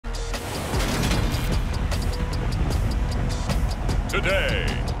today.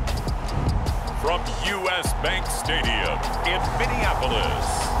 From US Bank Stadium in Minneapolis,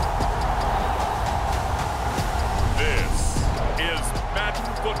 this is Madden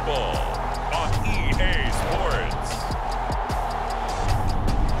Football on EA Sports.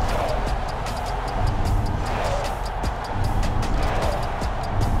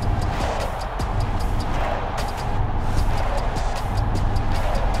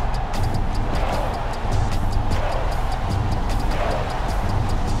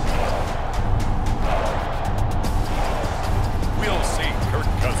 We'll see Kirk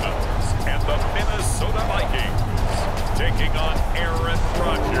and the Minnesota Vikings taking on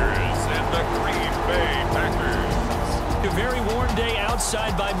Rodgers and the Green Bay Packers. A very warm day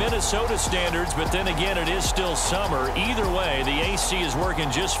outside by Minnesota standards, but then again, it is still summer. Either way, the AC is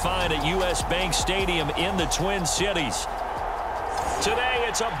working just fine at US Bank Stadium in the Twin Cities. Today,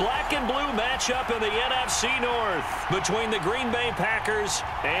 it's a black and blue matchup in the NFC North between the Green Bay Packers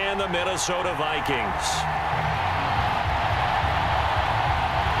and the Minnesota Vikings.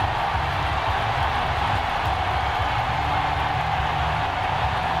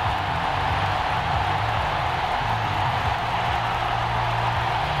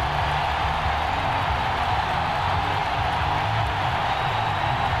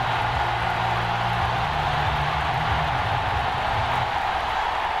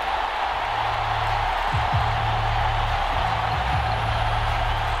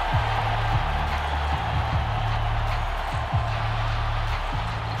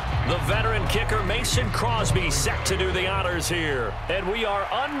 The veteran kicker Mason Crosby set to do the honors here. And we are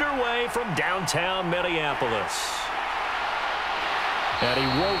underway from downtown Minneapolis. And he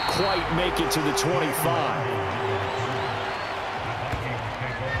won't quite make it to the 25.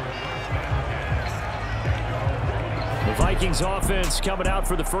 The Vikings offense coming out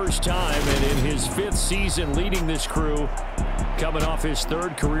for the first time, and in his 5th season leading this crew, coming off his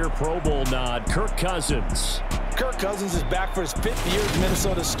 3rd career Pro Bowl nod, Kirk Cousins. Kirk Cousins is back for his 5th year as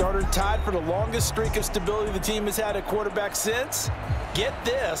Minnesota starter, tied for the longest streak of stability the team has had at quarterback since, get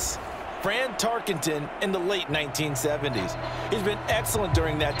this, Fran Tarkenton in the late 1970s. He's been excellent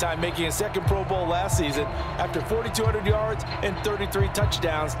during that time, making a 2nd Pro Bowl last season after 4,200 yards and 33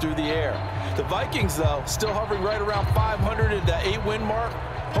 touchdowns through the air. The Vikings, though, still hovering right around 500 at the 8-win mark,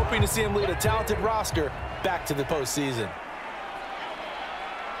 hoping to see him lead a talented roster back to the postseason.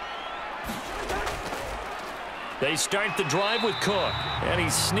 They start the drive with Cook, and he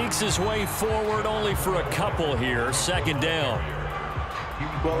sneaks his way forward only for a couple here, 2nd down.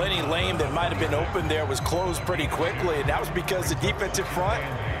 Well, any lane that might have been open there was closed pretty quickly, and that was because the defensive front,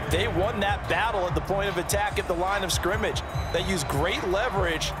 they won that battle at the point of attack at the line of scrimmage. They used great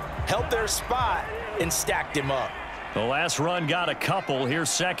leverage, held their spot, and stacked him up. The last run got a couple. Here's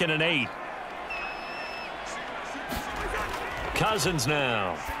 2nd and 8. Cousins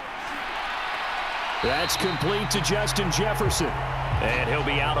now. That's complete to Justin Jefferson. And he'll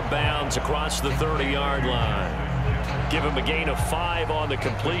be out of bounds across the 30-yard line. Give him a gain of 5 on the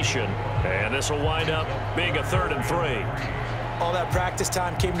completion. And this will wind up being a 3rd and 3. All that practice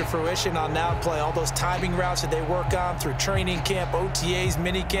time came to fruition on that play. All those timing routes that they work on through training camp, OTAs,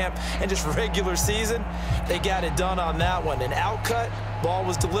 minicamp, and just regular season, they got it done on that one. An outcut, ball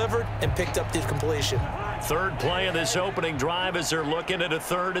was delivered, and picked up the completion. 3rd play of this opening drive as they're looking at a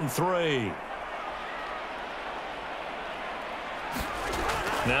 3rd and 3.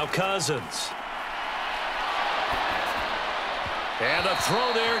 Now Cousins. And a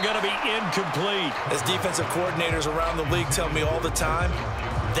throw there going to be incomplete. As defensive coordinators around the league tell me all the time,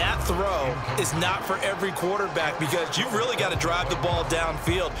 that throw is not for every quarterback because you've really got to drive the ball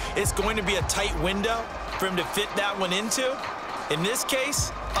downfield. It's going to be a tight window for him to fit that one into. In this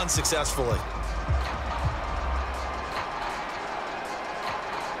case, unsuccessfully.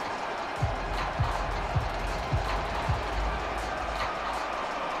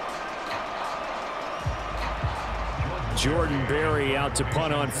 Jordan Berry out to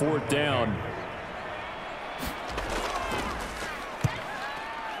punt on 4th down.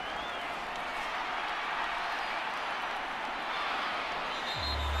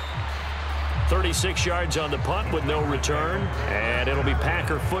 "36 yards on the punt with no return, and it'll be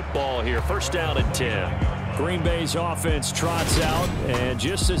Packer football here. 1st down and 10. Green Bay's offense trots out, and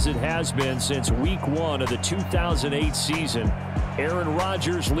just as it has been since week 1 of the 2008 season, Aaron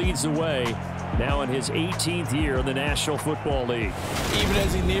Rodgers leads the way. Now in his 18th year in the National Football League. Even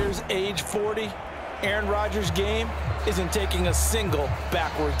as he nears age 40, Aaron Rodgers' game isn't taking a single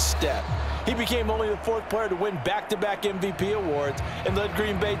backward step. He became only the 4th player to win back-to-back MVP awards and led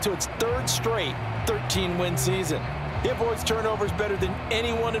Green Bay to its 3rd straight 13-win season. He avoids turnovers better than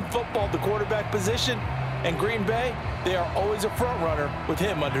anyone in football at the quarterback position, And Green Bay, they are always a front runner with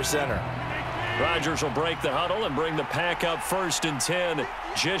him under center. Rodgers will break the huddle and bring the pack up 1st and 10,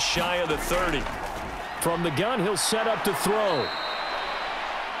 just shy of the 30. From the gun, he'll set up to throw.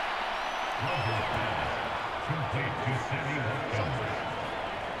 Complete to Sammy.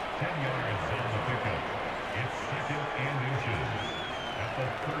 10 yards on the pickup. It's 2nd and inches at the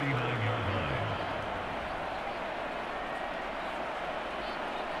 39-yard line.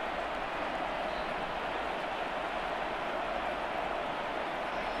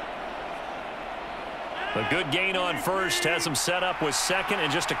 A good gain on 1st has him set up with 2nd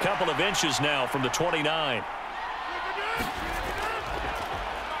and just a couple of inches now from the 29.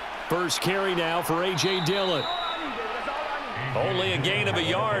 First carry now for A.J. Dillon. Only a gain of a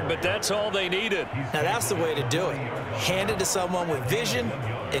yard, but that's all they needed. Now that's the way to do it. Hand it to someone with vision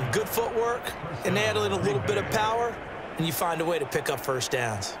and good footwork, and add in a little bit of power, and you find a way to pick up first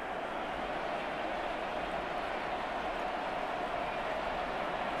downs.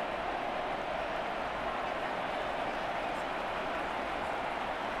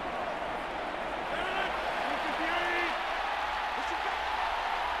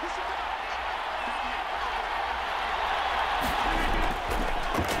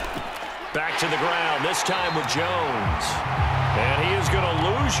 Back to the ground, this time with Jones. And he is going to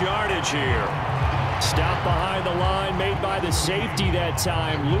lose yardage here. Stop behind the line made by the safety that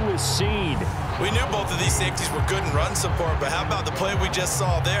time, Lewis Seed. We knew both of these safeties were good in run support, but how about the play we just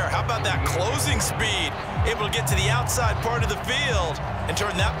saw there? How about that closing speed? Able to get to the outside part of the field and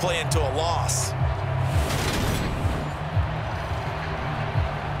turn that play into a loss.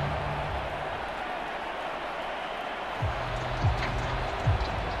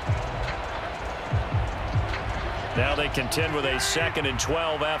 Now they contend with a 2nd and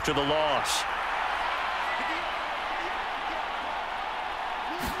 12 after the loss.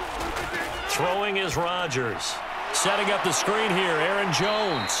 Throwing is Rodgers. Setting up the screen here, Aaron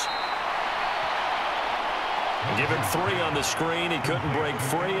Jones. Give him 3 on the screen. He couldn't break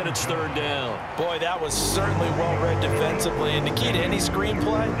free, and it's 3rd down. Boy, that was certainly well-read defensively. And the key to any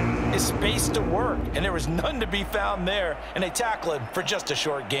screenplay is space to work. And there was none to be found there. And they tackle him for just a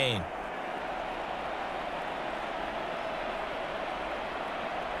short gain.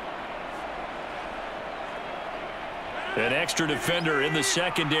 An extra defender in the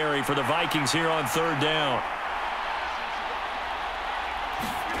secondary for the Vikings here on 3rd down.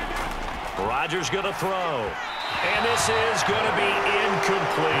 Rodgers going to throw. And this is going to be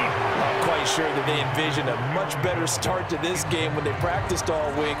incomplete. I'm quite sure that they envisioned a much better start to this game when they practiced all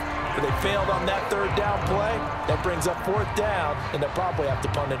week. But they failed on that 3rd down play. That brings up 4th down, and they'll probably have to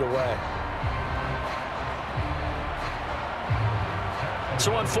punt it away.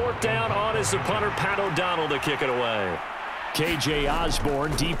 So on 4th down, on is the punter, Pat O'Donnell, to kick it away. K.J.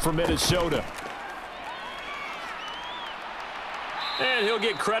 Osborne deep for Minnesota. And he'll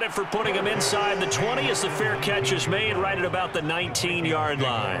get credit for putting him inside the 20 as the fair catch is made right at about the 19-yard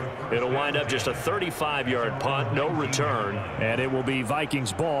line. It'll wind up just a 35-yard punt, no return. And it will be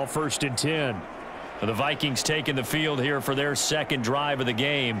Vikings ball, 1st and 10. The Vikings taking the field here for their 2nd drive of the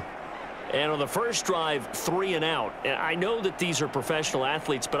game. And on the first drive, 3 and out. And I know that these are professional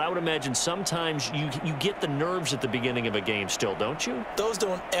athletes, but I would imagine sometimes you get the nerves at the beginning of a game still, don't you? Those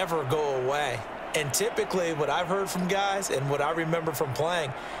don't ever go away. And typically what I've heard from guys and what I remember from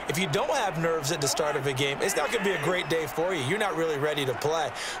playing, if you don't have nerves at the start of a game, it's not going to be a great day for you. You're not really ready to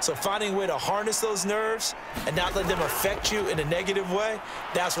play. So finding a way to harness those nerves and not let them affect you in a negative way,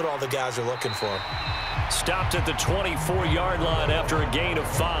 that's what all the guys are looking for. Stopped at the 24-yard line after a gain of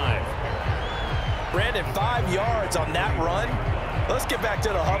 5. Brandon, 5 yards on that run. Let's get back to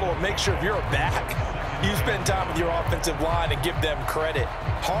the huddle and make sure if you're a back, you spend time with your offensive line and give them credit.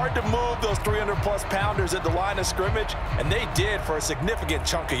 Hard to move those 300-plus pounders at the line of scrimmage, and they did for a significant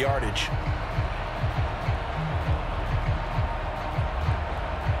chunk of yardage.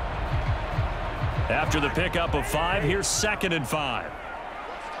 After the pickup of 5, here's 2nd and 5.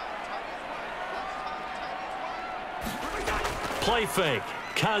 Play fake,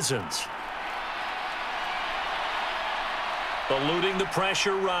 Cousins. Eluding the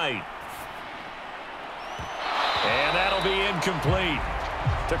pressure right. And that'll be incomplete.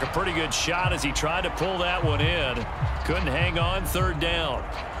 Took a pretty good shot as he tried to pull that one in. Couldn't hang on, 3rd down.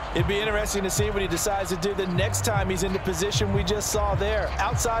 It'd be interesting to see what he decides to do the next time he's in the position we just saw there.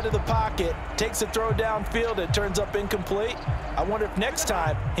 Outside of the pocket, takes a throw downfield, it turns up incomplete. I wonder if next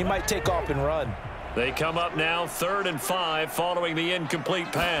time he might take off and run. They come up now 3rd and 5 following the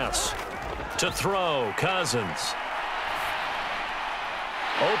incomplete pass. To throw, Cousins.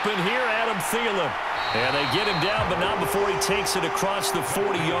 Open here, Adam Thielen. And they get him down, but not before he takes it across the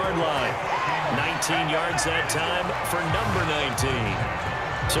 40-yard line. 19 yards that time for number 19.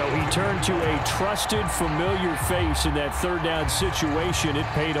 So he turned to a trusted, familiar face in that third down situation. It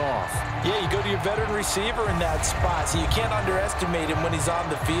paid off. Yeah, you go to your veteran receiver in that spot, so you can't underestimate him when he's on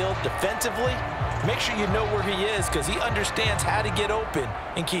the field. Defensively, make sure you know where he is because he understands how to get open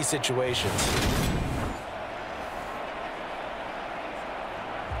in key situations.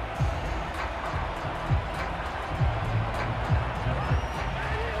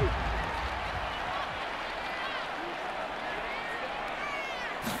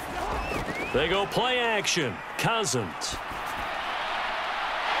 They go play action. Cousins.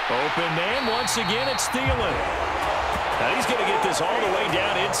 Open man. Once again, it's Thielen. Now he's going to get this all the way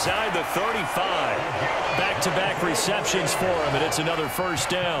down inside the 35. Back-to-back receptions for him, and it's another first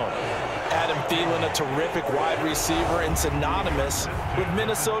down. Adam Thielen, a terrific wide receiver and synonymous with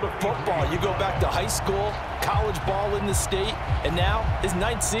Minnesota football. You go back to high school, college ball in the state, and now his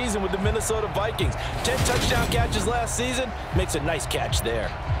 9th season with the Minnesota Vikings. 10 touchdown catches last season, makes a nice catch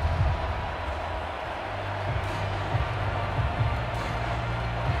there.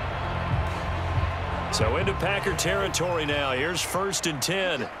 So into Packer territory now. Here's 1st and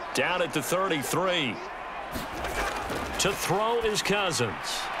 10, down at the 33. To throw is Cousins.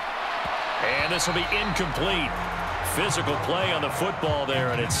 And this will be incomplete. Physical play on the football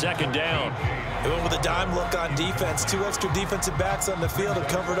there, and it's 2nd down. They went with a dime look on defense. 2 extra defensive backs on the field and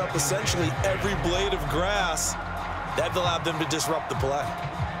covered up essentially every blade of grass. That allowed them to disrupt the play.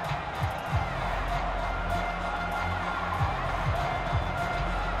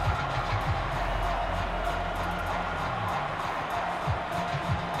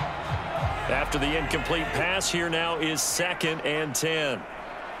 After the incomplete pass, here now is 2nd and 10.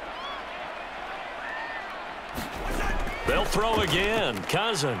 They'll throw again.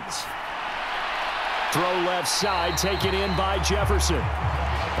 Cousins. Throw left side, taken in by Jefferson.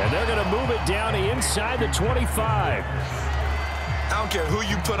 And they're going to move it down inside the 25. I don't care who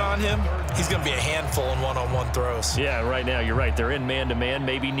you put on him, he's going to be a handful in one-on-one throws. Yeah, right now, you're right. They're in man-to-man.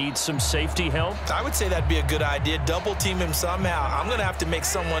 Maybe needs some safety help. I would say that'd be a good idea. Double team him somehow. I'm going to have to make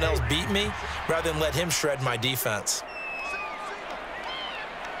someone else beat me rather than let him shred my defense.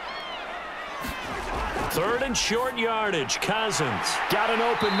 3rd and short yardage. Cousins. Got an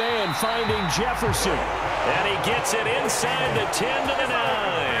open man finding Jefferson. And he gets it inside the 10 to the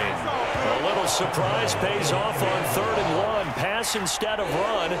 9. A little surprise pays off on 3rd and 1. Pass instead of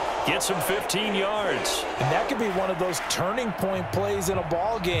run. Gets him 15 yards. And that could be one of those turning point plays in a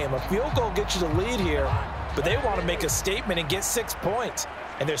ball game. A field goal gets you the lead here, but they want to make a statement and get 6 points.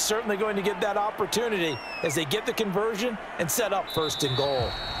 And they're certainly going to get that opportunity as they get the conversion and set up 1st and goal.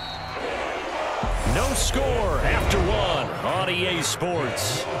 No score after 1 on EA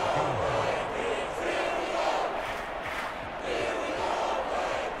Sports.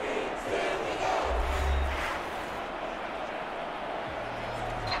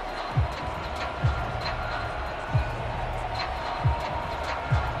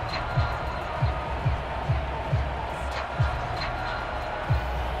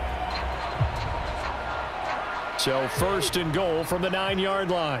 So 1st and goal from the 9-yard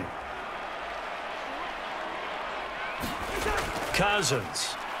line.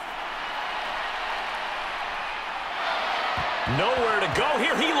 Cousins. Nowhere to go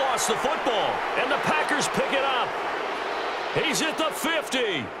here. He lost the football, and the Packers pick it up. He's at the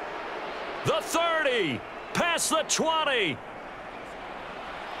 50, the 30, past the 20.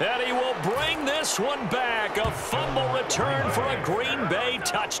 And he will bring this one back. A fumble return for a Green Bay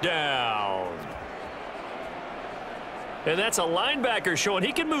touchdown. And that's a linebacker showing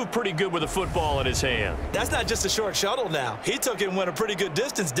he can move pretty good with a football in his hand. That's not just a short shuttle now. He took it and went a pretty good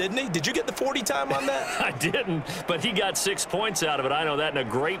distance, didn't he? Did you get the 40 time on that? I didn't, but he got 6 points out of it. I know that, and a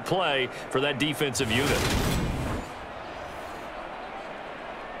great play for that defensive unit.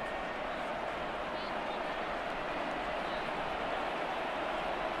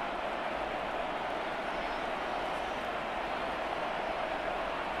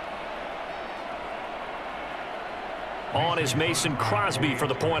 On is Mason Crosby for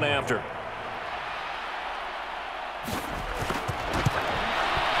the point after.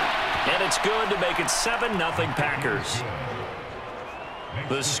 And it's good to make it 7-0 Packers.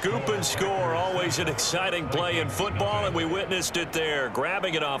 The scoop and score, always an exciting play in football, and we witnessed it there.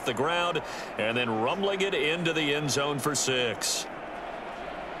 Grabbing it off the ground and then rumbling it into the end zone for 6.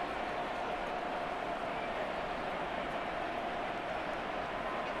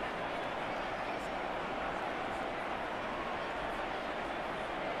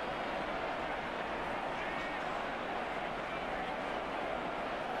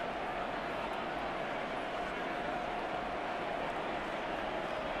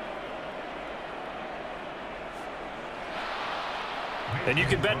 And you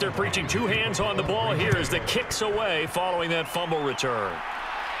can bet they're preaching two hands on the ball here as the kick's away following that fumble return.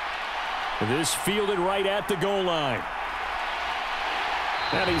 This fielded right at the goal line.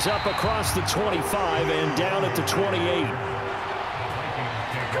 And he's up across the 25 and down at the 28.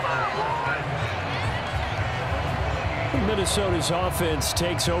 Minnesota's offense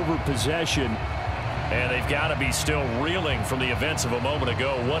takes over possession. And they've got to be still reeling from the events of a moment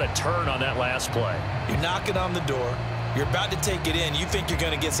ago. What a turn on that last play. You're knocking on the door. You're about to take it in. You think you're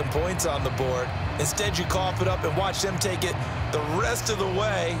going to get some points on the board. Instead, you cough it up and watch them take it the rest of the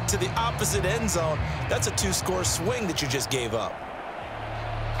way to the opposite end zone. That's a two-score swing that you just gave up.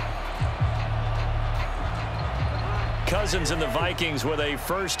 Cousins and the Vikings with a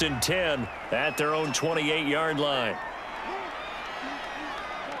 1st and 10 at their own 28-yard line.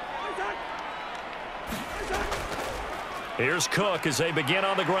 Here's Cook as they begin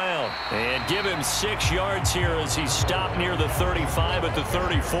on the ground. And give him 6 yards here as he stopped near the 35 at the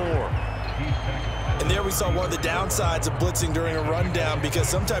 34. And there we saw one of the downsides of blitzing during a rundown, because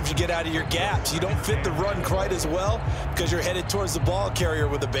sometimes you get out of your gaps. You don't fit the run quite as well because you're headed towards the ball carrier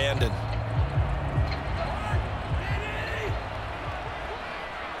with abandon.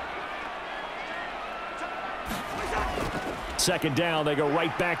 Second down, they go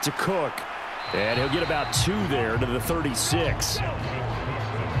right back to Cook. And he'll get about 2 there to the 36.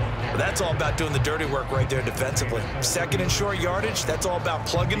 That's all about doing the dirty work right there defensively. 2nd and short yardage, that's all about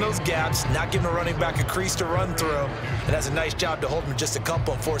plugging those gaps, not giving a running back a crease to run through. And that's a nice job to hold him just a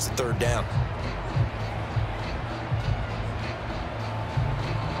couple and force the 3rd down.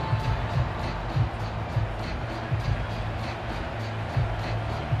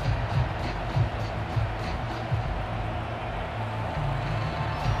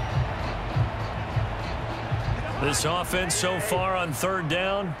 This offense so far on 3rd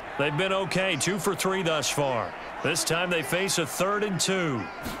down, they've been okay. 2 for 3 thus far. This time they face a 3rd and 2.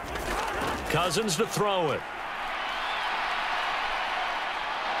 Cousins to throw it.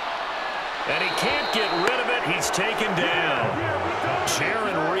 And he can't get rid of it. He's taken down.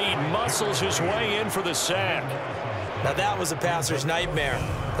 Sharon Reed muscles his way in for the sack. Now that was a passer's nightmare.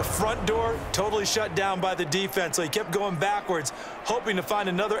 The front door totally shut down by the defense, so he kept going backwards, hoping to find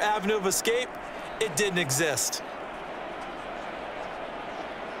another avenue of escape. It didn't exist.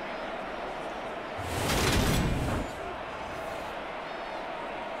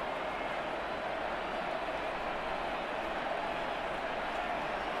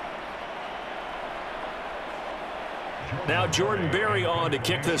 Now Jordan Berry on to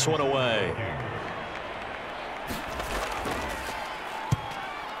kick this one away.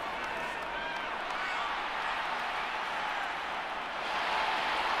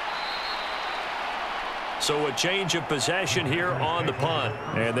 So a change of possession here on the punt.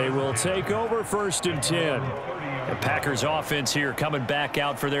 And they will take over 1st and 10. The Packers offense here coming back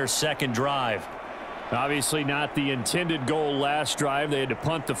out for their 2nd drive. Obviously not the intended goal last drive. They had to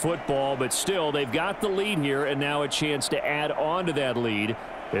punt the football, but still they've got the lead here, and now a chance to add on to that lead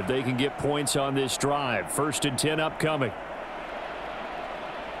if they can get points on this drive. 1st and 10 upcoming.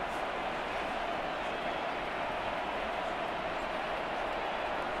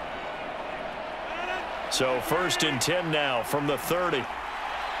 So 1st and 10 now from the 30.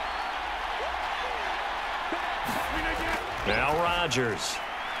 Now Rodgers.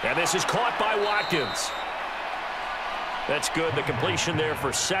 And this is caught by Watkins. That's good. The completion there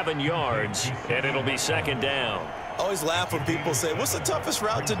for 7 yards, and it'll be 2nd down. I always laugh when people say, what's the toughest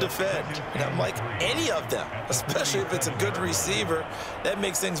route to defend? And I'm like, any of them, especially if it's a good receiver. That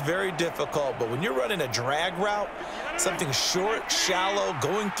makes things very difficult. But when you're running a drag route, something short, shallow,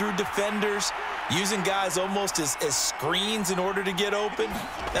 going through defenders, using guys almost as screens in order to get open,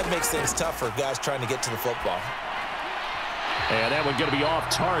 that makes things tough for guys trying to get to the football. And that one going to be off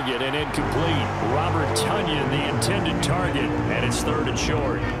target and incomplete. Robert Tonyan, the intended target, and it's 3rd and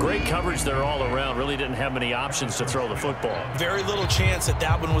short. Great coverage there all around. Really didn't have many options to throw the football. Very little chance that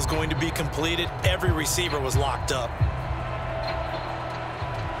that one was going to be completed. Every receiver was locked up.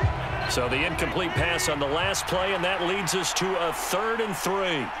 So the incomplete pass on the last play, and that leads us to a 3rd and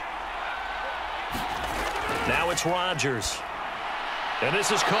 3. Now it's Rodgers. And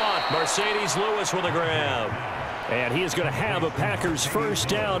this is caught. Mercedes Lewis with a grab. And he is going to have a Packers 1st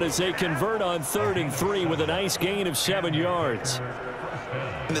down as they convert on 3rd and 3 with a nice gain of 7 yards.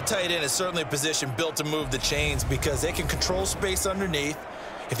 And the tight end is certainly a position built to move the chains because they can control space underneath.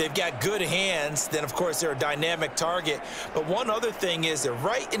 If they've got good hands, then, of course, they're a dynamic target. But one other thing is they're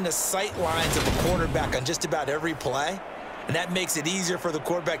right in the sight lines of a quarterback on just about every play, and that makes it easier for the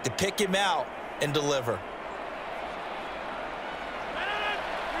quarterback to pick him out and deliver.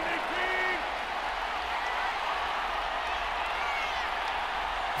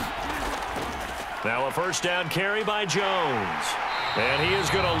 Now a first down carry by Jones. And he is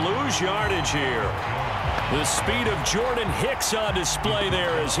going to lose yardage here. The speed of Jordan Hicks on display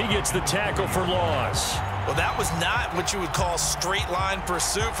there as he gets the tackle for loss. Well, that was not what you would call straight line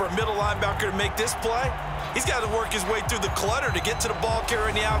pursuit for a middle linebacker to make this play. He's got to work his way through the clutter to get to the ball carrier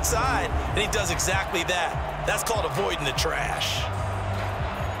on the outside, and he does exactly that. That's called avoiding the trash.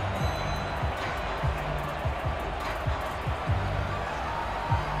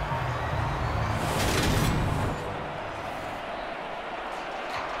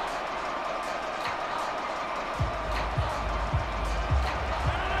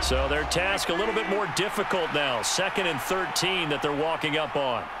 So their task a little bit more difficult now. 2nd and 13 that they're walking up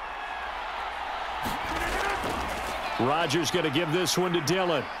on. Rodgers going to give this one to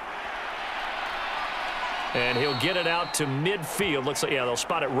Dillon. And he'll get it out to midfield. Looks like, yeah, they'll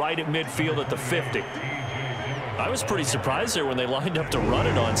spot it right at midfield at the 50. I was pretty surprised there when they lined up to run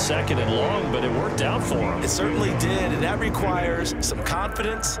it on 2nd and long, but it worked out for them. It certainly did, and that requires some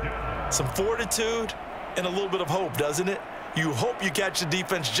confidence, some fortitude, and a little bit of hope, doesn't it? You hope you catch the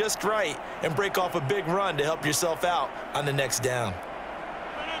defense just right and break off a big run to help yourself out on the next down.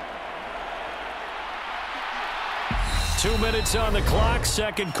 2 minutes on the clock,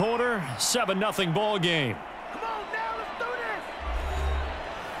 second quarter, 7-0 ball game. Come on now, let's do this.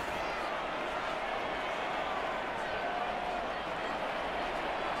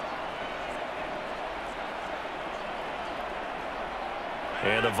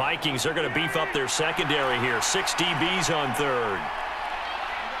 And the Vikings are going to beef up their secondary here. 6 DBs on third.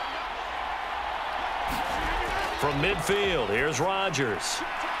 From midfield, here's Rodgers.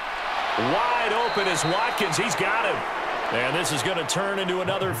 Wide open is Watkins. He's got him. And this is going to turn into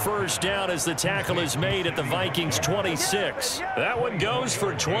another first down as the tackle is made at the Vikings 26. That one goes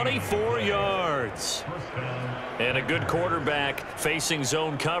for 24 yards. And a good quarterback facing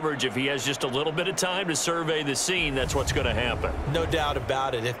zone coverage. If he has just a little bit of time to survey the scene, that's what's going to happen. No doubt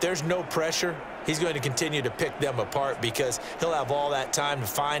about it. If there's no pressure, he's going to continue to pick them apart because he'll have all that time to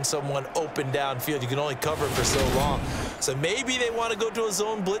find someone open downfield. You can only cover for so long. So maybe they want to go to a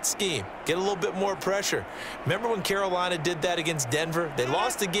zone blitz scheme, get a little bit more pressure. Remember when Carolina did that against Denver? They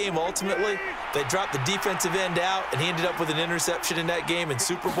lost the game ultimately. They dropped the defensive end out, and he ended up with an interception in that game in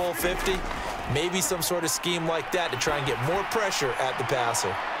Super Bowl 50. Maybe some sort of scheme like that to try and get more pressure at the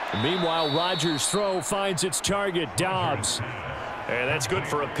passer. Meanwhile, Rodgers' throw finds its target, Dobbs. And that's good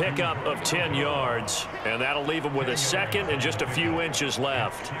for a pickup of 10 yards. And that'll leave him with a second and just a few inches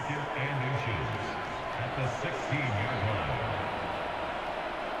left.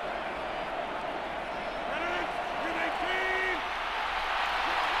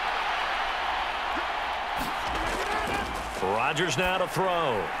 Rodgers now to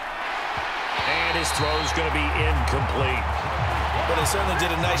throw. And his throw's going to be incomplete. But they certainly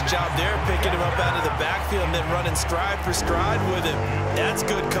did a nice job there, picking him up out of the backfield and then running stride for stride with him. That's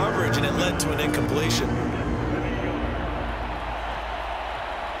good coverage, and it led to an incompletion.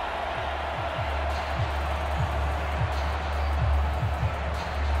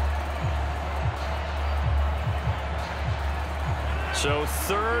 So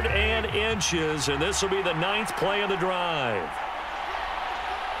 3rd and inches, and this will be the 9th play of the drive.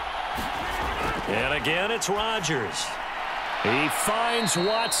 And again, it's Rodgers. He finds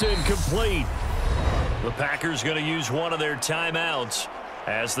Watson complete. The Packers going to use one of their timeouts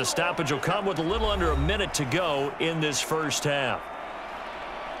as the stoppage will come with a little under a minute to go in this first half.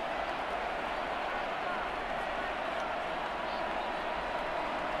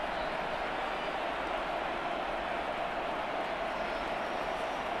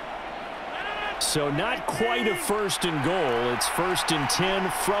 So not quite a 1st and goal. It's 1st and 10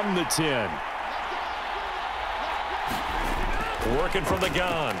 from the 10. Working from the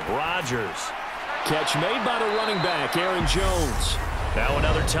gun, Rodgers. Catch made by the running back, Aaron Jones. Now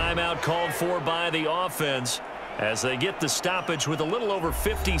another timeout called for by the offense as they get the stoppage with a little over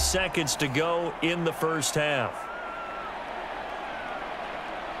 50 seconds to go in the first half.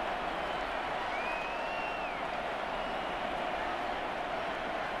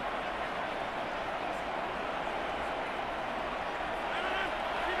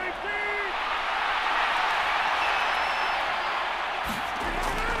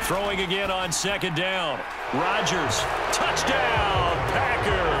 Throwing again on 2nd down. Rodgers, touchdown,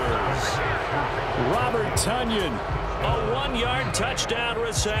 Packers. Robert Tonyan. A 1-yard touchdown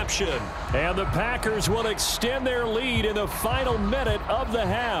reception. And the Packers will extend their lead in the final minute of the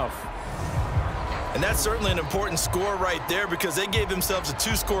half. And that's certainly an important score right there because they gave themselves a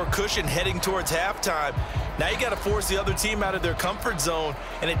 2-score cushion heading towards halftime. Now you got to force the other team out of their comfort zone,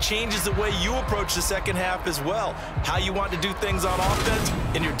 and it changes the way you approach the second half as well. How you want to do things on offense,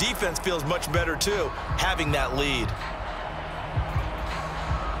 and your defense feels much better too, having that lead.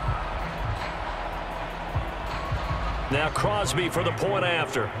 Now Crosby for the point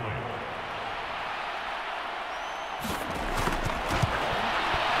after.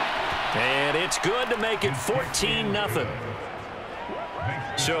 And it's good to make it 14-0.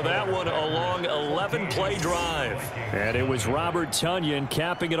 So that one a long 11-play drive. And it was Robert Tonyan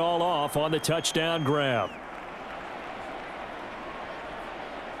capping it all off on the touchdown grab.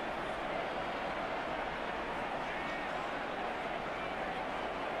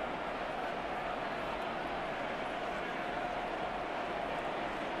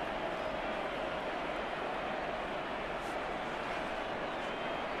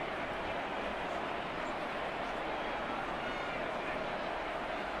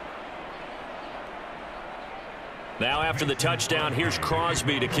 Now after the touchdown, here's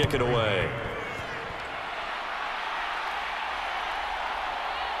Crosby to kick it away.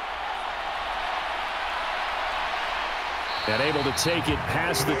 And able to take it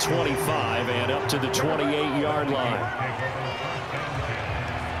past the 25 and up to the 28-yard line.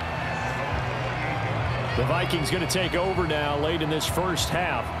 The Vikings going to take over now late in this first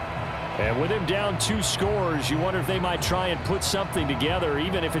half. And with him down 2 scores, you wonder if they might try and put something together,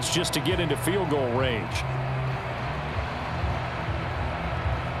 even if it's just to get into field goal range.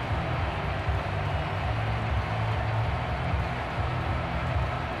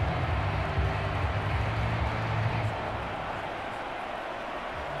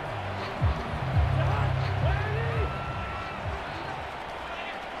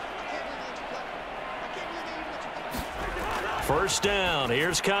 First down,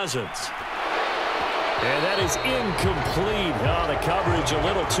 here's Cousins. And that is incomplete. Oh, the coverage a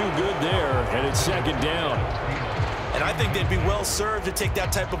little too good there, and it's second down. And I think they'd be well served to take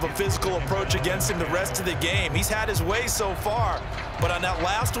that type of a physical approach against him the rest of the game. He's had his way so far, but on that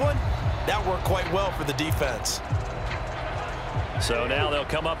last one, that worked quite well for the defense. So now they'll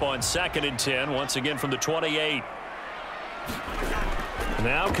come up on 2nd and 10, once again from the 28.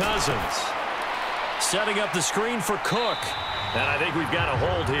 Now Cousins setting up the screen for Cook. And I think we've got a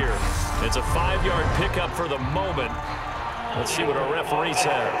hold here. It's a 5-yard pickup for the moment. Let's see what our referee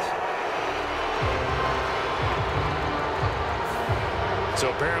says.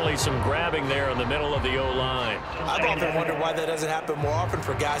 So apparently some grabbing there in the middle of the O-line. I've often wondered why that doesn't happen more often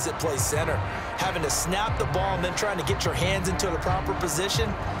for guys that play center. Having to snap the ball and then trying to get your hands into the proper position,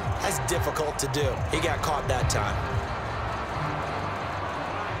 that's difficult to do. He got caught that time.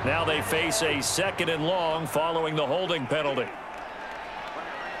 Now they face a 2nd and long following the holding penalty.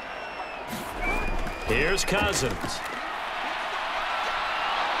 Here's Cousins.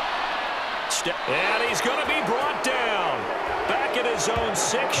 And he's going to be brought down. Back at his own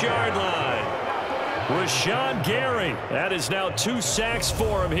 6-yard line. Rashawn Gary. That is now 2 sacks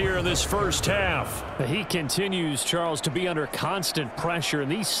for him here in this first half. He continues, Charles, to be under constant pressure,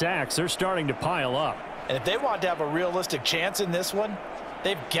 and these sacks, they're starting to pile up. And if they want to have a realistic chance in this one,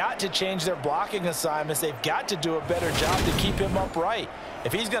 they've got to change their blocking assignments. They've got to do a better job to keep him upright.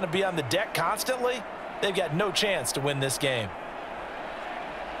 If he's going to be on the deck constantly, they've got no chance to win this game.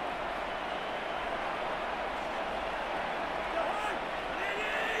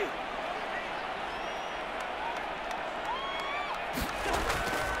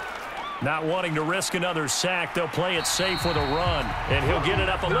 Not wanting to risk another sack, they'll play it safe with a run. And he'll get it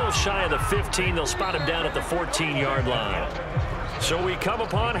up a little shy of the 15. They'll spot him down at the 14-yard line. So we come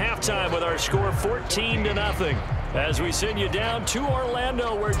upon halftime with our score 14-0. As we send you down to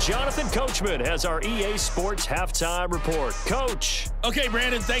Orlando, where Jonathan Coachman has our EA Sports Halftime Report. Coach. Okay,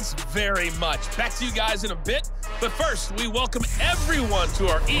 Brandon, thanks very much. Back to you guys in a bit. But first, we welcome everyone to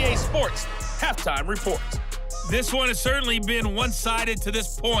our EA Sports Halftime Report. This one has certainly been one-sided to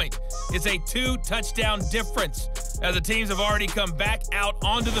this point. It's a 2-touchdown difference as the teams have already come back out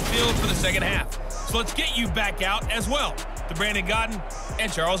onto the field for the second half. So let's get you back out as well to Brandon Godden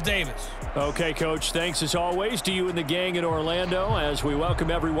and Charles Davis. Okay, Coach, thanks as always to you and the gang in Orlando as we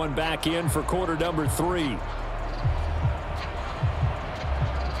welcome everyone back in for quarter number 3.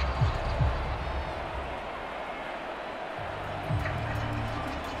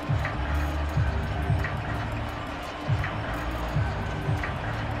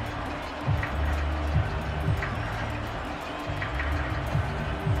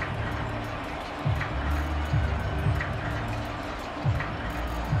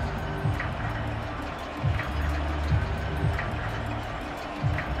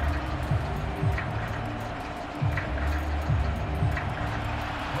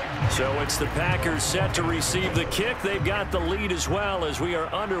 So it's the Packers set to receive the kick. They've got the lead as well as we are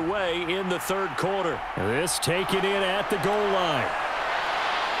underway in the third quarter. This taken in at the goal line.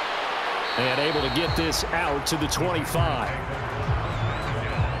 And able to get this out to the 25.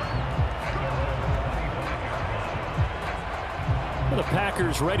 Well, the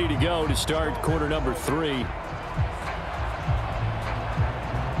Packers ready to go to start quarter number 3.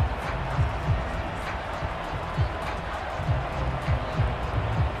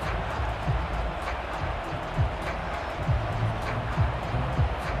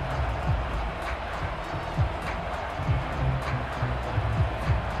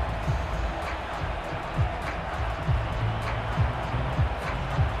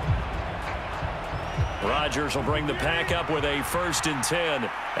 Rodgers will bring the Pack up with a 1st and 10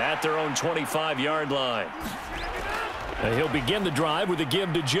 at their own 25-yard line. And he'll begin the drive with a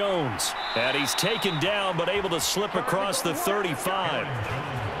give to Jones. And he's taken down but able to slip across the 35.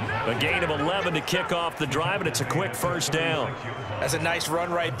 A gain of 11 to kick off the drive, and it's a quick 1st down. That's a nice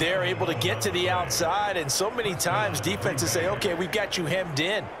run right there, able to get to the outside. And so many times defenses say, okay, we've got you hemmed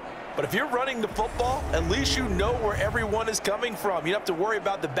in. But if you're running the football, at least you know where everyone is coming from. You don't have to worry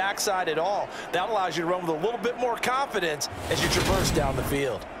about the backside at all. That allows you to run with a little bit more confidence as you traverse down the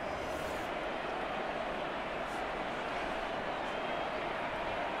field.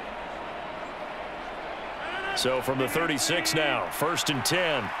 So from the 36 now, 1st and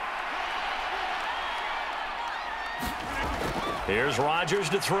 10. Here's Rodgers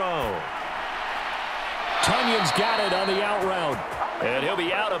to throw. Tunyon's got it on the out route. And he'll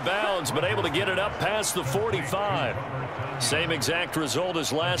be out of bounds, but able to get it up past the 45. Same exact result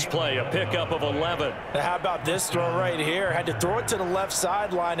as last play, a pickup of 11. Now how about this throw right here? Had to throw it to the left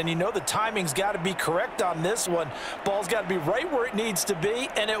sideline, and you know the timing's got to be correct on this one. Ball's got to be right where it needs to be,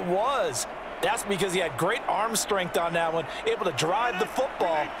 and it was. That's because he had great arm strength on that one, able to drive the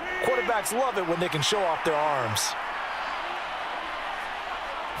football. Quarterbacks love it when they can show off their arms.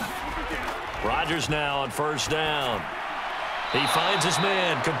 Rodgers now on 1st down. He finds his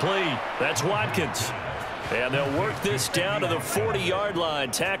man, complete. That's Watkins. And they'll work this down to the 40-yard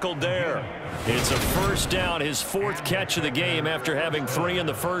line, tackled there. It's a 1st down, his 4th catch of the game after having 3 in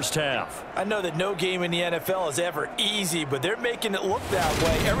the first half. I know that no game in the NFL is ever easy, but they're making it look that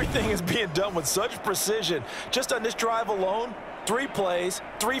way. Everything is being done with such precision. Just on this drive alone, 3 plays,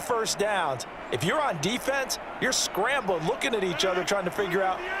 3 first downs. If you're on defense, you're scrambling, looking at each other, trying to figure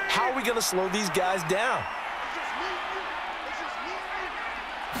out how are we going to slow these guys down.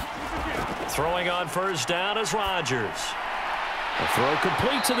 Throwing on 1st down is Rodgers. A throw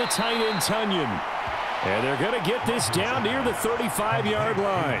complete to the tight end, Tunyon. And they're going to get this down near the 35-yard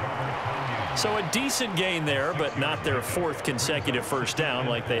line. So a decent gain there, but not their 4th consecutive 1st down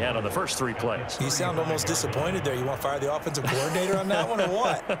like they had on the first 3 plays. You sound almost disappointed there. You want to fire the offensive coordinator on that one or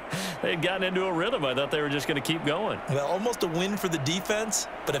what? They had gotten into a rhythm. I thought they were just going to keep going. Well, almost a win for the defense,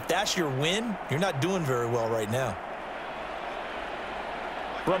 but if that's your win, you're not doing very well right now.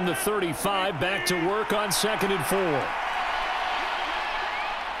 From the 35, back to work on 2nd and 4.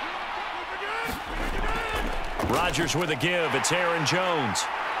 Rodgers with a give. It's Aaron Jones.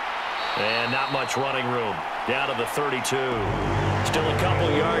 And not much running room. Down to the 32. Still a couple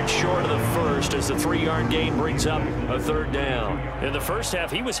yards short of the 1st as the 3-yard gain brings up a 3rd down. In the first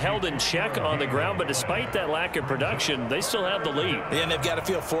half, he was held in check on the ground, but despite that lack of production, they still have the lead. And they've got to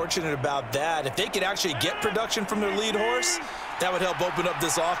feel fortunate about that. If they could actually get production from their lead horse, that would help open up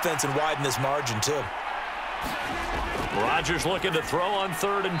this offense and widen this margin too. Rodgers looking to throw on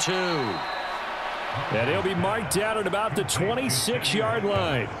 3rd and 2. And he'll be marked down at about the 26-yard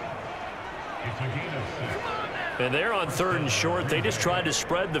line. And they're on 3rd and short. They just tried to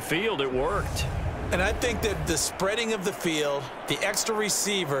spread the field. It worked. And I think that the spreading of the field, the extra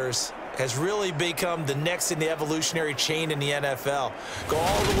receivers, has really become the next in the evolutionary chain in the NFL. Go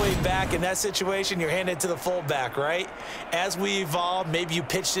all the way back in that situation, you're handed to the fullback, right? As we evolve, maybe you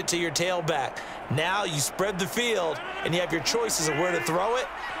pitched it to your tailback. Now you spread the field, and you have your choices of where to throw it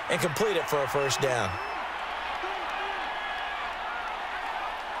and complete it for a 1st down.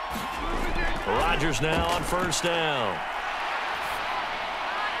 Rodgers now on 1st down.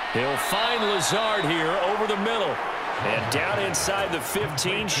 He'll find Lazard here over the middle. And down inside the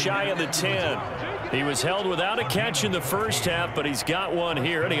 15, shy of the 10. He was held without a catch in the first half, but he's got one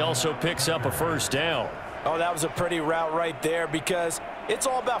here, and he also picks up a 1st down. Oh, that was a pretty route right there because it's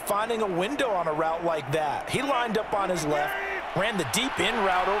all about finding a window on a route like that. He lined up on his left, ran the deep in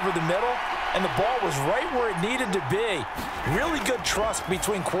route over the middle, and the ball was right where it needed to be. Really good trust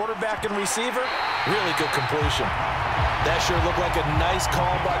between quarterback and receiver. Really good completion. That sure looked like a nice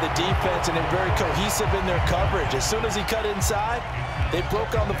call by the defense, and they're very cohesive in their coverage. As soon as he cut inside, they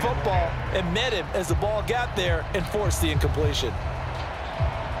broke on the football and met him as the ball got there and forced the incompletion.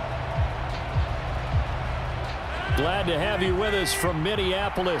 Glad to have you with us from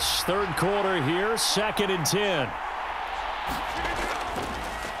Minneapolis. Third quarter here, 2nd and 10.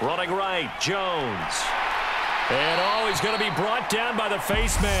 Running right, Jones. And he's going to be brought down by the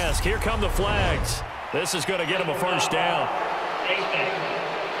face mask. Here come the flags. This is going to get him a first down.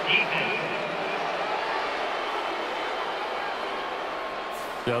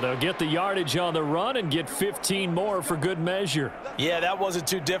 So they'll get the yardage on the run and get 15 more for good measure. Yeah, that wasn't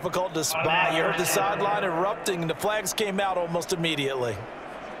too difficult to spot. You heard the sideline erupting, and the flags came out almost immediately.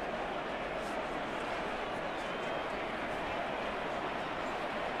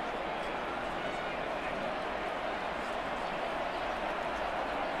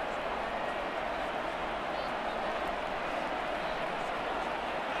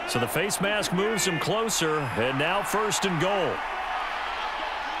 So the face mask moves him closer, and now 1st and goal.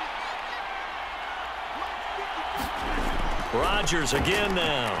 Rodgers again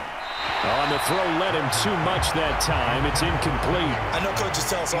now. On the throw, led him too much that time. It's incomplete. I know coaches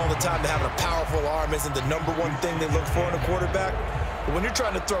tell us all the time that having a powerful arm isn't the #1 thing they look for in a quarterback. But when you're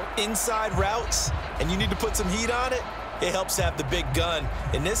trying to throw inside routes and you need to put some heat on it, it helps to have the big gun.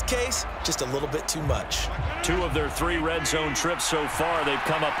 In this case, just a little bit too much. 2 of their 3 red zone trips so far they've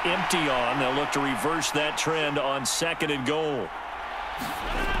come up empty on. They'll look to reverse that trend on 2nd and goal.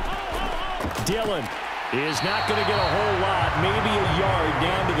 Dillon is not going to get a whole lot, maybe a yard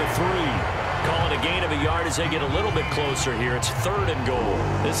down to the 3. Calling a gain of a yard as they get a little bit closer here. It's 3rd and goal.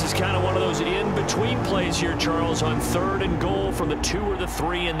 This is kind of one of those in-between plays here, Charles, on 3rd and goal from the 2 or the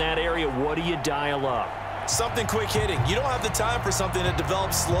 3 in that area. What do you dial up? Something quick hitting. You don't have the time for something that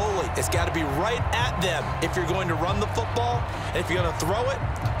develops slowly. It's got to be right at them if you're going to run the football. And if you're going to throw it,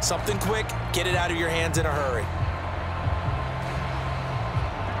 something quick, get it out of your hands in a hurry.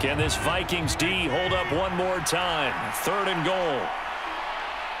 Can this Vikings D hold up one more time? 3rd and goal.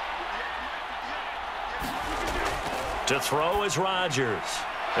 To throw is Rodgers.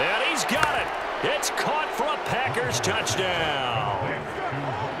 And he's got it. It's caught for a Packers touchdown.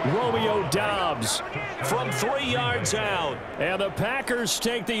 Romeo Doubs from 3 yards out. And the Packers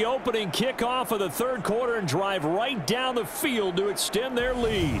take the opening kickoff of the 3rd quarter and drive right down the field to extend their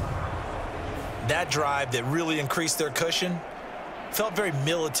lead. That drive that really increased their cushion felt very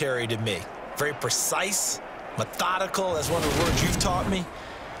military to me. Very precise, methodical. That's one of the words you've taught me.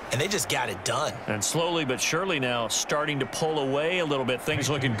 And they just got it done. And slowly but surely now starting to pull away a little bit. Things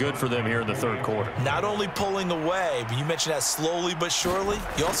looking good for them here in the 3rd quarter. Not only pulling away, but you mentioned that slowly but surely.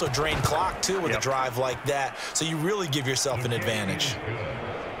 You also drain clock, too, with a drive like that. So you really give yourself an advantage.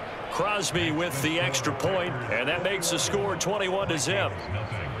 Crosby with the extra point, and that makes the score 21-0.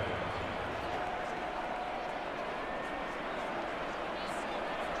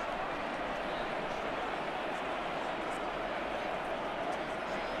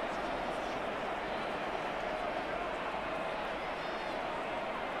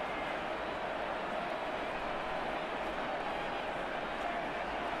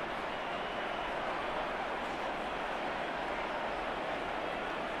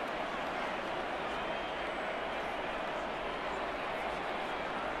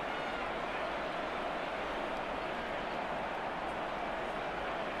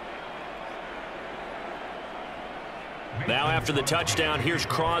 Now after the touchdown, here's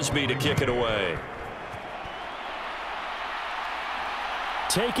Crosby to kick it away.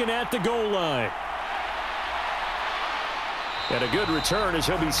 Taken at the goal line. And a good return as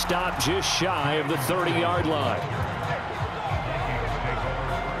he'll be stopped just shy of the 30-yard line.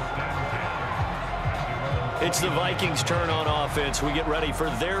 It's the Vikings' turn on offense. We get ready for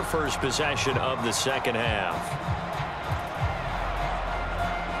their first possession of the 2nd half.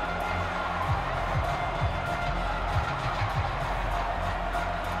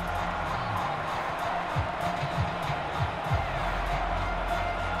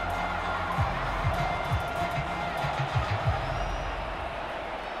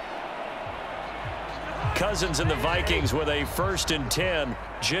 Cousins and the Vikings with a 1st and 10,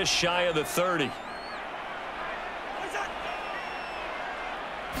 just shy of the 30.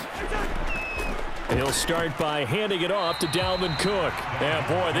 He'll start by handing it off to Dalvin Cook. Yeah,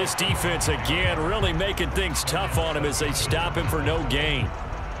 boy, this defense again really making things tough on him as they stop him for no gain.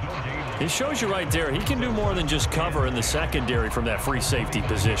 It shows you right there, he can do more than just cover in the secondary from that free safety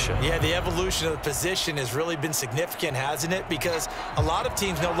position. Yeah, the evolution of the position has really been significant, hasn't it? Because a lot of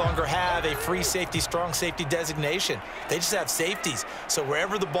teams no longer have a free safety, strong safety designation. They just have safeties. So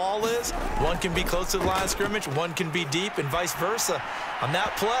wherever the ball is, one can be close to the line of scrimmage, one can be deep, and vice versa. On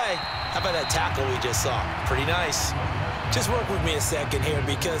that play, how about that tackle we just saw? Pretty nice. Just work with me a second here,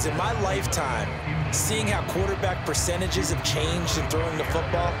 because in my lifetime, seeing how quarterback percentages have changed in throwing the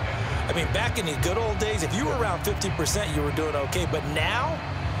football, I mean, back in the good old days, if you were around 50%, you were doing okay. But now,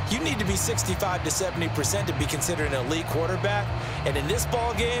 you need to be 65 to 70% to be considered an elite quarterback. And in this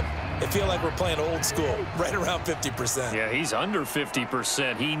ball game, I feel like we're playing old school, right around 50%. Yeah, he's under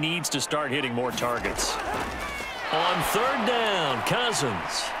 50%. He needs to start hitting more targets. On third down,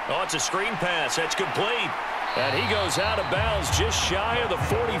 Cousins. Oh, it's a screen pass. That's complete. And he goes out of bounds just shy of the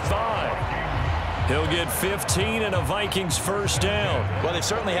 45. He'll get 15 and a Vikings first down. Well, they've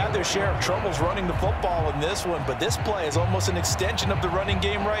certainly had their share of troubles running the football in this one, but this play is almost an extension of the running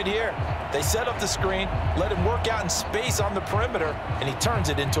game right here. They set up the screen, let him work out in space on the perimeter, and he turns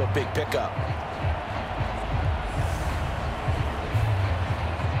it into a big pickup.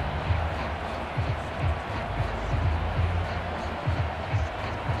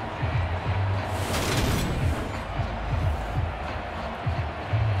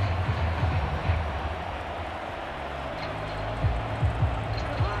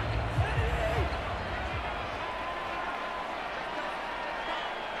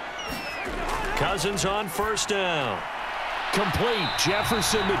 Cousins on first down. Complete.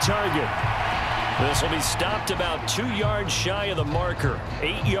 Jefferson the target. This will be stopped about 2 yards shy of the marker.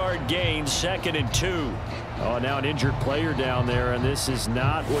 8-yard gain, 2nd and 2. Oh, now an injured player down there, and this is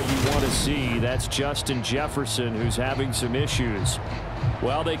not what you want to see. That's Justin Jefferson, who's having some issues.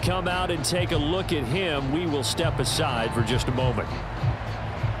 While they come out and take a look at him, we will step aside for just a moment.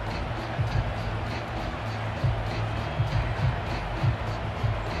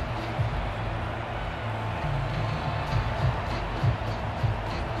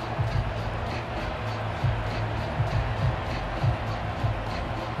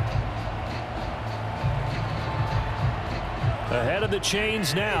 Ahead of the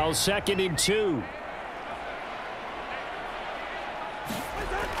chains now, 2nd and 2.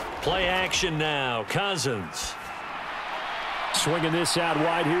 Play action now, Cousins. Swinging this out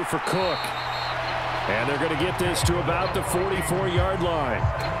wide here for Cook. And they're going to get this to about the 44-yard line.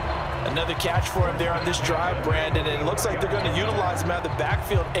 Another catch for him there on this drive, Brandon, and it looks like they're going to utilize him out of the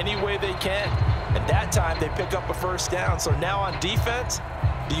backfield any way they can. And that time they pick up a first down. So now on defense,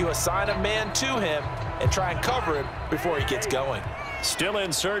 do you assign a man to him and try and cover him before he gets going? Still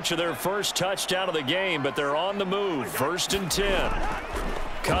in search of their first touchdown of the game, but they're on the move. 1st and 10.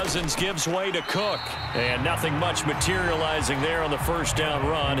 Cousins gives way to Cook. And nothing much materializing there on the first down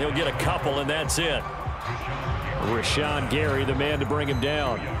run. He'll get a couple, and that's it. Rashawn Gary, the man to bring him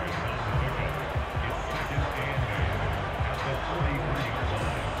down.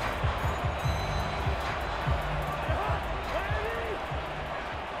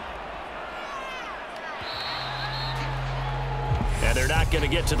 And they're not going to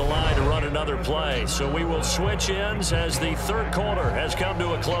get to the line to run another play. So we will switch ends as the third quarter has come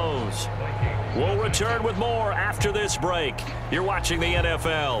to a close. We'll return with more after this break. You're watching the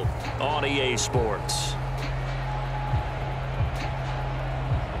NFL on EA Sports.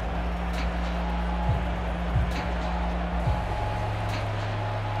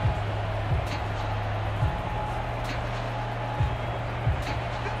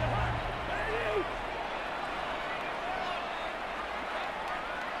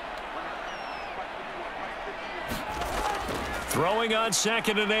 Throwing on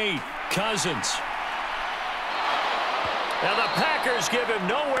 2nd and 8. Cousins. And the Packers give him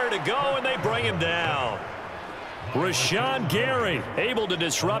nowhere to go, and they bring him down. Rashawn Gary able to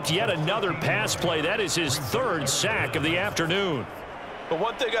disrupt yet another pass play. That is his 3rd sack of the afternoon. But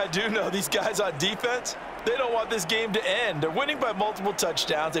one thing I do know, these guys on defense, they don't want this game to end. They're winning by multiple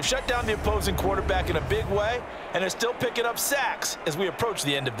touchdowns. They've shut down the opposing quarterback in a big way, and they're still picking up sacks as we approach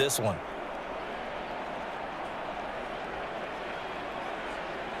the end of this one.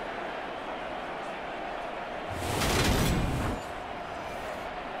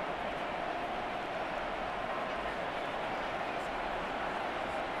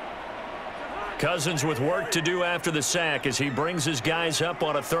 Cousins with work to do after the sack as he brings his guys up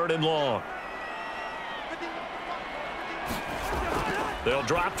on a 3rd and long. They'll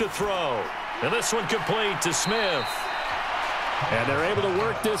drop to throw. And this one complete to Smith. And they're able to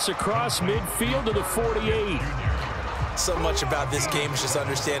work this across midfield to the 48. So much about this game is just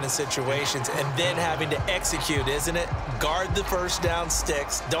understanding situations and then having to execute, isn't it? Guard the first down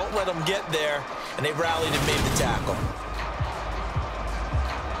sticks. Don't let them get there. And they rallied and made the tackle.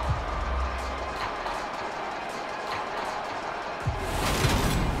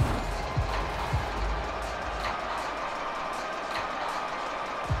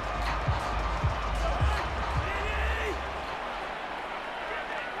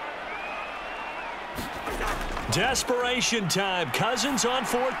 Desperation time. Cousins on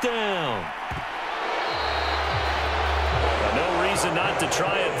 4th down. No reason not to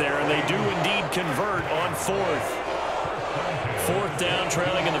try it there, and they do indeed convert on 4th. 4th down,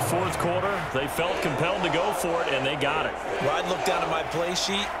 trailing in the 4th quarter. They felt compelled to go for it, and they got it. Well, I'd look down at my play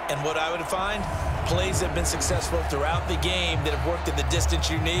sheet, and what I would find, plays have been successful throughout the game that have worked in the distance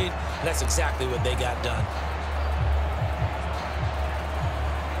you need, and that's exactly what they got done.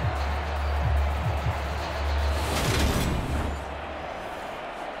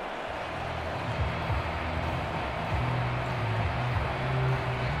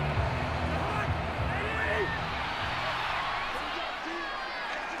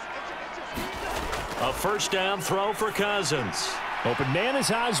 A first down throw for Cousins. Open man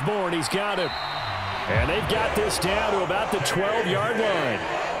is Osborne. He's got him. And they've got this down to about the 12-yard line.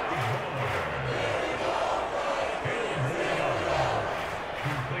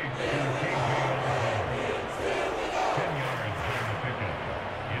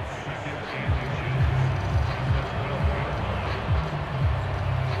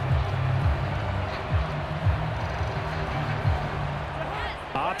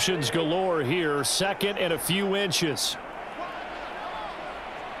 Options galore here. 2nd and a few inches.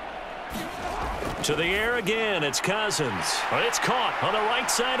 To the air again. It's Cousins. It's caught on the right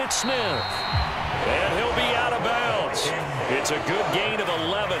side. It's Smith. And he'll be out of bounds. It's a good gain of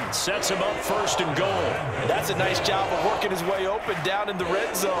 11. Sets him up 1st and goal. That's a nice job of working his way open down in the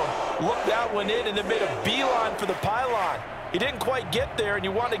red zone. Looked that one in and then made a beeline for the pylon. He didn't quite get there, and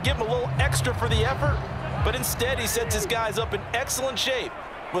you want to give him a little extra for the effort. But instead, he sets his guys up in excellent shape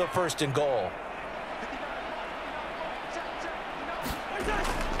with a 1st and goal.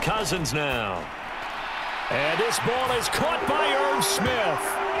 Cousins now. And this ball is caught by Irv Smith.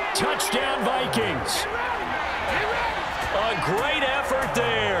 Touchdown, Vikings. A great effort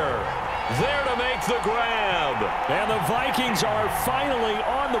there. There to make the grab. And the Vikings are finally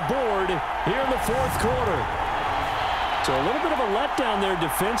on the board here in the 4th quarter. So a little bit of a letdown there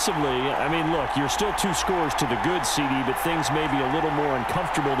defensively. I mean, look, you're still 2 scores to the good, CD, but things may be a little more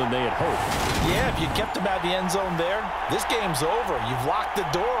uncomfortable than they had hoped. Yeah, if you kept them out of the end zone there, this game's over. You've locked the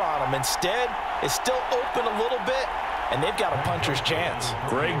door on them. Instead, it's still open a little bit, and they've got a puncher's chance.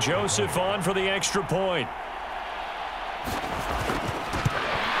 Greg Joseph on for the extra point.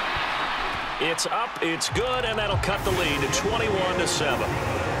 It's up, it's good, and that'll cut the lead to 21-7.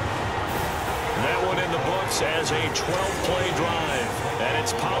 That one in the books as a 12-play drive, and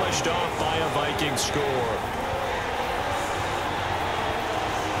it's polished off by a Viking score.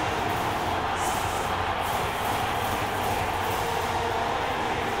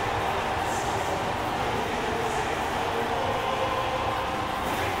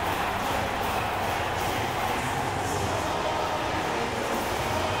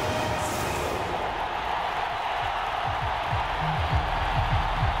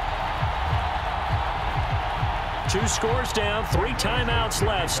 Two scores down, 3 timeouts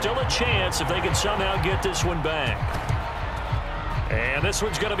left. Still a chance if they can somehow get this one back. And this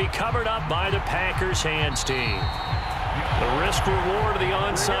one's going to be covered up by the Packers hands team. The risk reward of the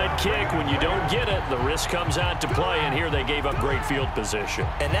onside kick. When you don't get it, the risk comes out to play, and here they gave up great field position.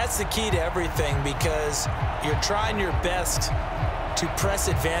 And that's the key to everything, because you're trying your best to press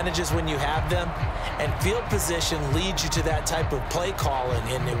advantages when you have them, and field position leads you to that type of play calling,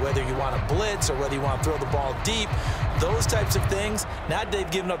 and whether you want to blitz or whether you want to throw the ball deep, those types of things. Now that they've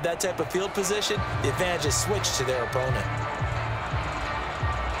given up that type of field position, the advantage is switched to their opponent.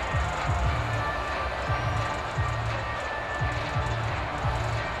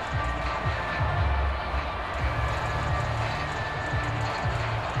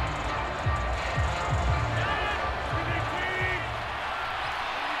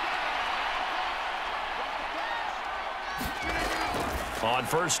 On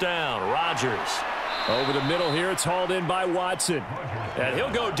first down, Rodgers. Over the middle here, it's hauled in by Watson. And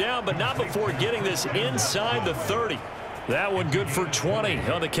he'll go down, but not before getting this inside the 30. That one good for 20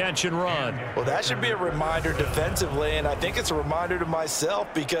 on the catch and run. Well, that should be a reminder defensively, and I think it's a reminder to myself,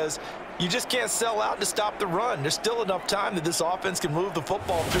 because you just can't sell out to stop the run. There's still enough time that this offense can move the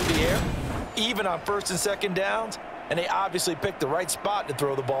football through the air, even on 1st and 2nd downs, and they obviously picked the right spot to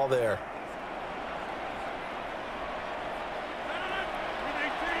throw the ball there.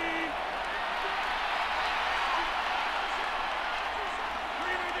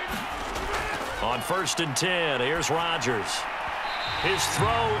 On 1st and 10, here's Rodgers. His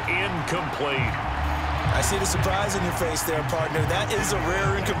throw incomplete. I see the surprise in your face there, partner. That is a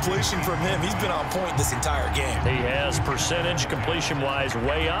rare incompletion from him. He's been on point this entire game. He has percentage completion-wise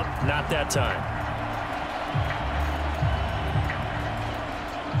way up, not that time.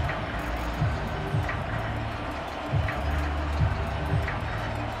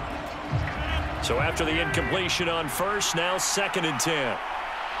 So after the incompletion on 1st, now 2nd and 10.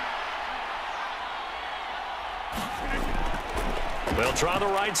 They'll try the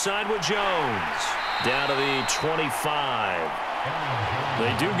right side with Jones. Down to the 25.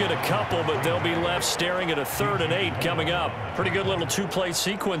 They do get a couple, but they'll be left staring at a 3rd and 8 coming up. Pretty good little two-play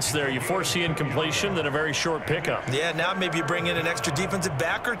sequence there. You force the incompletion, then a very short pickup. Yeah, now maybe you bring in an extra defensive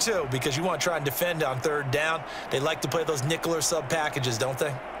back or two because you want to try and defend on 3rd down. They like to play those nickel or sub packages, don't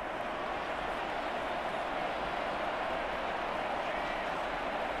they?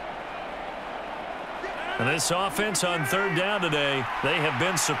 And this offense on 3rd down today, they have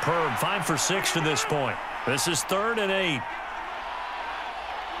been superb. 5 for 6 to this point. This is 3rd and 8.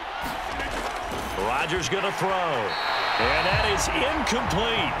 Rodgers going to throw. And that is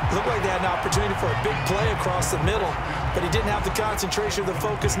incomplete. Looked like they had an opportunity for a big play across the middle, but he didn't have the concentration or the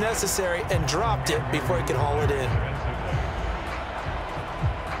focus necessary and dropped it before he could haul it in.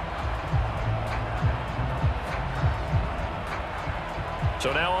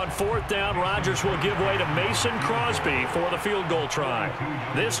 So now on 4th down, Rodgers will give way to Mason Crosby for the field goal try.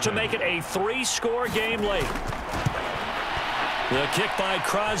 This to make it a 3-score game late. The kick by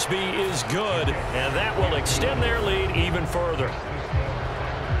Crosby is good, and that will extend their lead even further.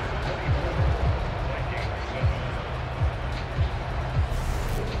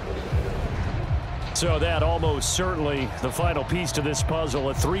 So that almost certainly the final piece to this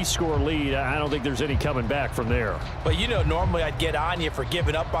puzzle, a 3-score lead. I don't think there's any coming back from there. But, you know, normally I'd get on you for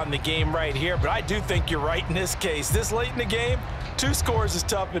giving up on the game right here, but I do think you're right in this case. This late in the game, 2 scores is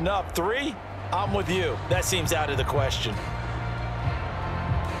tough enough. 3, I'm with you. That seems out of the question.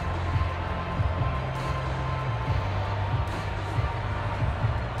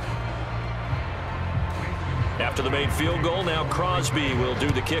 After the made field goal, now Crosby will do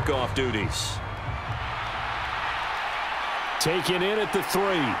the kickoff duties. Taken in at the 3.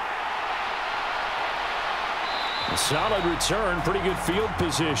 A solid return, pretty good field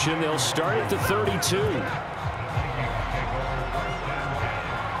position. They'll start at the 32.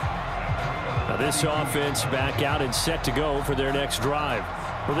 Now this offense back out and set to go for their next drive.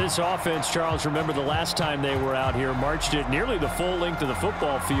 For this offense, Charles, remember the last time they were out here, marched it nearly the full length of the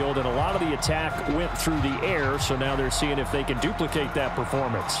football field, and a lot of the attack went through the air, so now they're seeing if they can duplicate that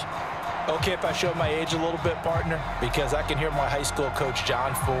performance. Okay, if I show my age a little bit, partner, because I can hear my high school coach,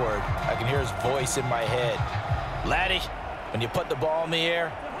 John Ford. I can hear his voice in my head. Laddie, when you put the ball in the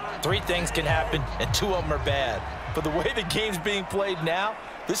air, 3 things can happen, and 2 of them are bad. But the way the game's being played now,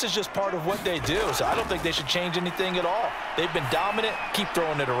 this is just part of what they do, so I don't think they should change anything at all. They've been dominant. Keep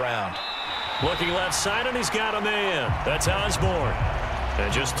throwing it around. Looking left side, and he's got a man. That's Osborne.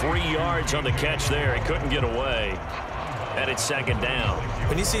 And just 3 yards on the catch there. He couldn't get away. And it's 2nd down.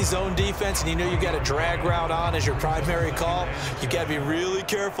 When you see zone defense and you know you got a drag route on as your primary call, you got to be really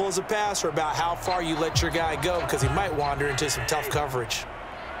careful as a passer about how far you let your guy go because he might wander into some tough coverage.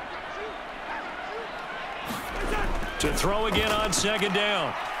 To throw again on 2nd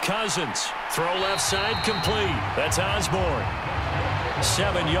down. Cousins. Throw left side complete. That's Osborne.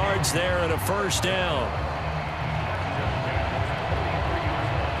 7 yards there and a 1st down.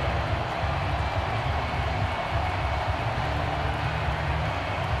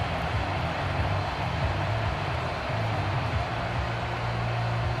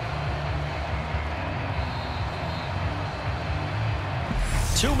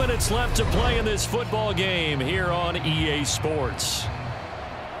 Two minutes left to play in this football game here on EA Sports.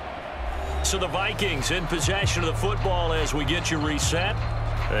 So the Vikings in possession of the football as we get you reset.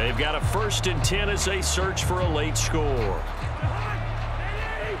 They've got a 1st and 10 as they search for a late score.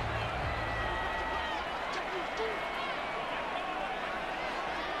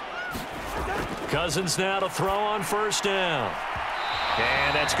 Cousins now to throw on 1st down.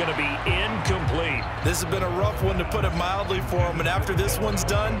 And that's going to be incomplete. This has been a rough one, to put it mildly, for him. And after this one's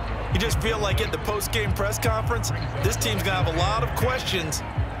done, you just feel like at the post-game press conference, this team's going to have a lot of questions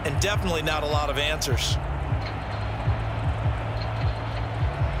and definitely not a lot of answers.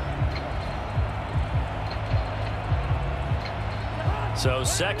 So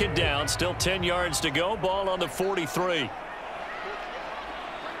 2nd down, still 10 yards to go. Ball on the 43.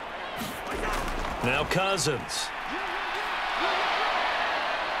 Now Cousins.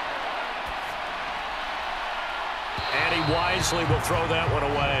 And he wisely will throw that one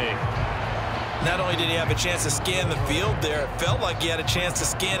away. Not only did he have a chance to scan the field there, it felt like he had a chance to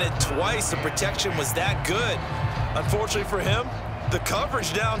scan it twice. The protection was that good. Unfortunately for him, the coverage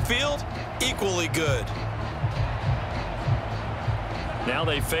downfield, equally good. Now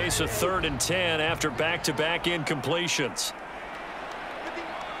they face a 3rd and 10 after back-to-back incompletions.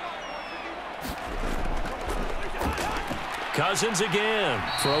 Cousins again.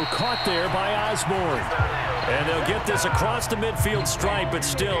 Throw caught there by Osborne. And they'll get this across the midfield stripe, but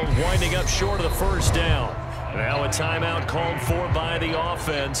still winding up short of the first down. Now a timeout called for by the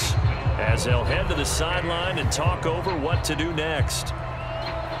offense as they'll head to the sideline and talk over what to do next.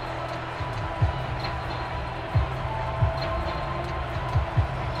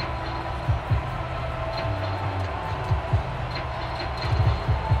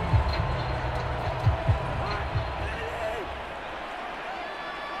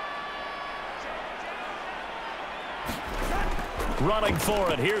 Running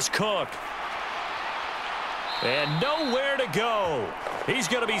for it. Here's Cook. And nowhere to go. He's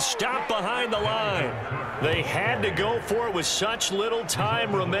going to be stopped behind the line. They had to go for it with such little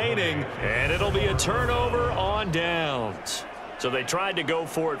time remaining, and it'll be a turnover on downs. So they tried to go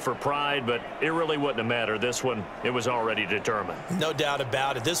for it for pride, but it really wouldn't have mattered. This one, it was already determined. No doubt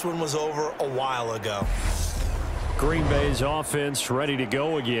about it. This one was over a while ago. Green Bay's offense ready to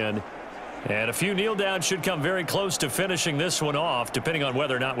go again. And a few kneel downs should come very close to finishing this one off, depending on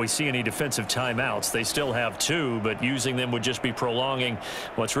whether or not we see any defensive timeouts. They still have 2, but using them would just be prolonging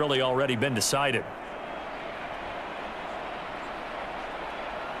what's really already been decided.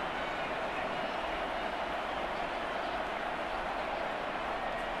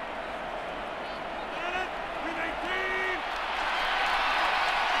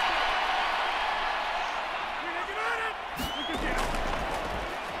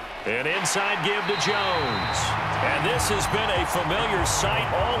 An inside give to Jones. And this has been a familiar sight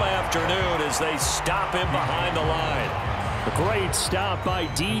all afternoon as they stop him behind the line. A great stop by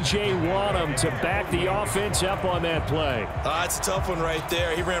DJ Wadham to back the offense up on that play. It's a tough one right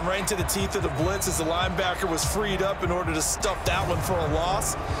there. He ran right into the teeth of the blitz as the linebacker was freed up in order to stuff that one for a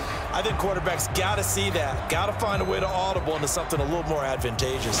loss. I think quarterbacks got to see that. Got to find a way to audible into something a little more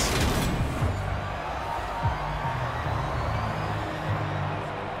advantageous.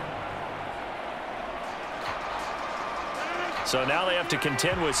 So now they have to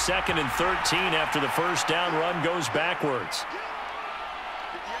contend with 2nd and 13 after the first down run goes backwards.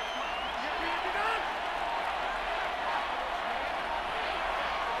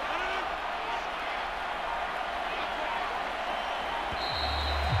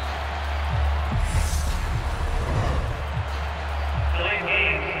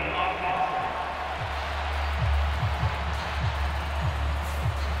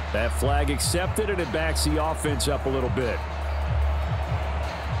 That flag accepted, and it backs the offense up a little bit.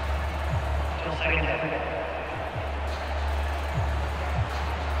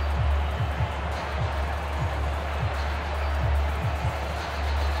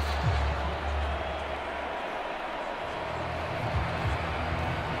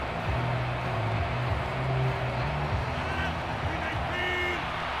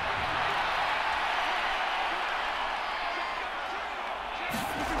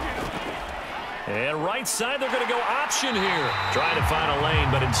 And right side, they're going to go option here. Trying to find a lane,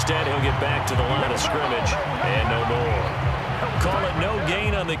 but instead he'll get back to the line of scrimmage. And no more. Call it no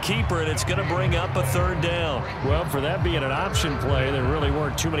gain on the keeper, and it's going to bring up a 3rd down. Well, for that being an option play, there really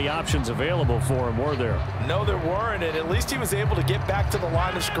weren't too many options available for him, were there? No, there weren't, and at least he was able to get back to the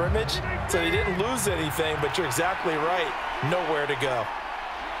line of scrimmage, so he didn't lose anything, but you're exactly right. Nowhere to go.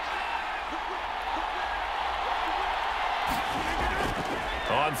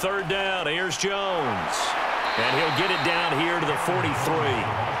 On 3rd down, here's Jones. And he'll get it down here to the 43.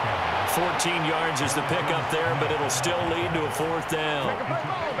 14 yards is the pickup there, but it'll still lead to a 4th down.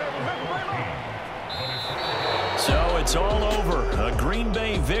 So it's all over. A Green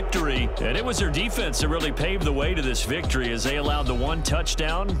Bay victory. And it was their defense that really paved the way to this victory as they allowed the 1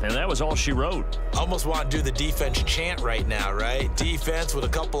 touchdown, and that was all she wrote. Almost want to do the defense chant right now, right? Defense with a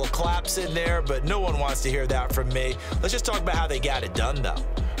couple of claps in there, but no one wants to hear that from me. Let's just talk about how they got it done, though.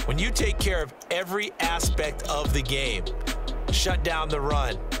 When you take care of every aspect of the game, shut down the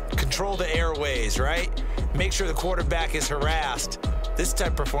run, control the airways, right? Make sure the quarterback is harassed. This type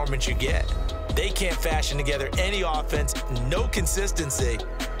of performance you get. They can't fashion together any offense, no consistency,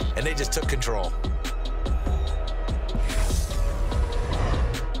 and they just took control.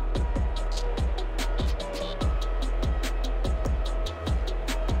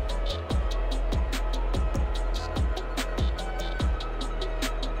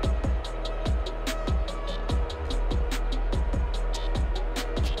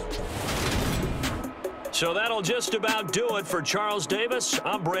 So that'll just about do it for Charles Davis.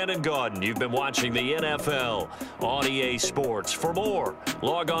 I'm Brandon Gaudin. You've been watching the NFL on EA Sports. For more,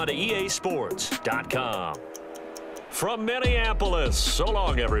 log on to easports.com. From Minneapolis, so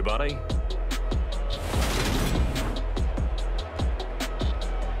long, everybody.